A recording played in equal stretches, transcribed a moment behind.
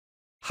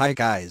Hi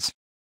guys.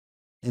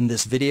 In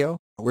this video,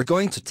 we're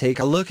going to take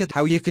a look at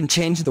how you can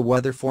change the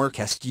weather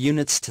forecast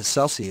units to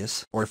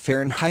Celsius or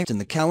Fahrenheit in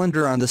the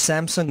calendar on the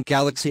Samsung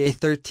Galaxy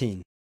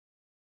A13.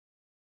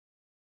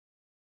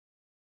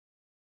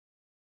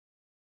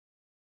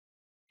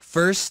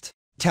 First,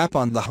 tap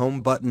on the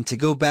home button to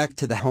go back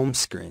to the home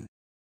screen.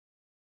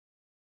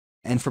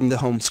 And from the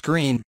home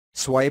screen,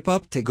 swipe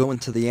up to go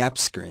into the app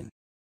screen.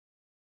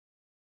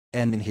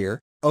 And in here,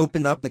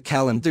 open up the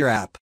calendar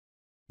app.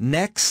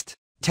 Next,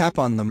 tap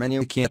on the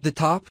menu key at the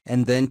top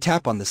and then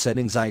tap on the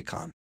settings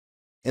icon.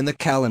 In the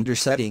calendar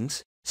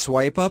settings,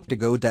 swipe up to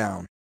go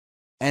down.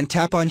 And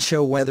tap on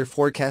show weather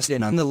forecast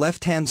in on the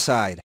left hand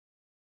side.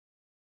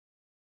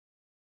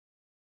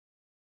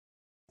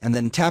 And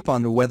then tap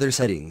on the weather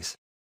settings.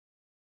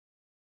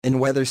 In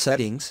weather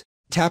settings,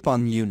 tap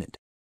on unit.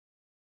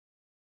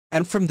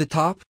 And from the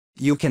top,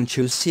 you can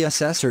choose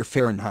CSS or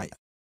Fahrenheit.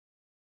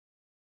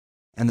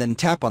 And then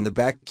tap on the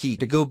back key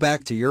to go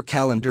back to your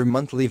calendar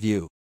monthly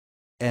view.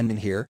 And in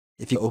here,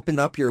 if you open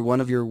up your one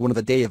of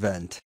the day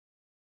event.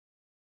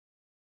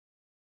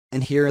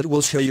 And here it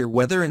will show your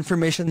weather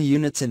information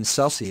units in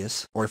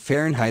Celsius or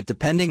Fahrenheit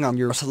depending on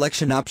your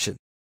selection option.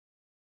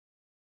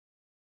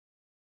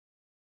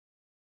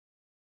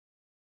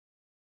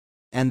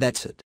 And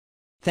that's it.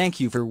 Thank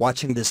you for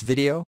watching this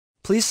video.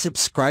 Please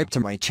subscribe to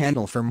my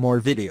channel for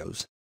more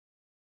videos.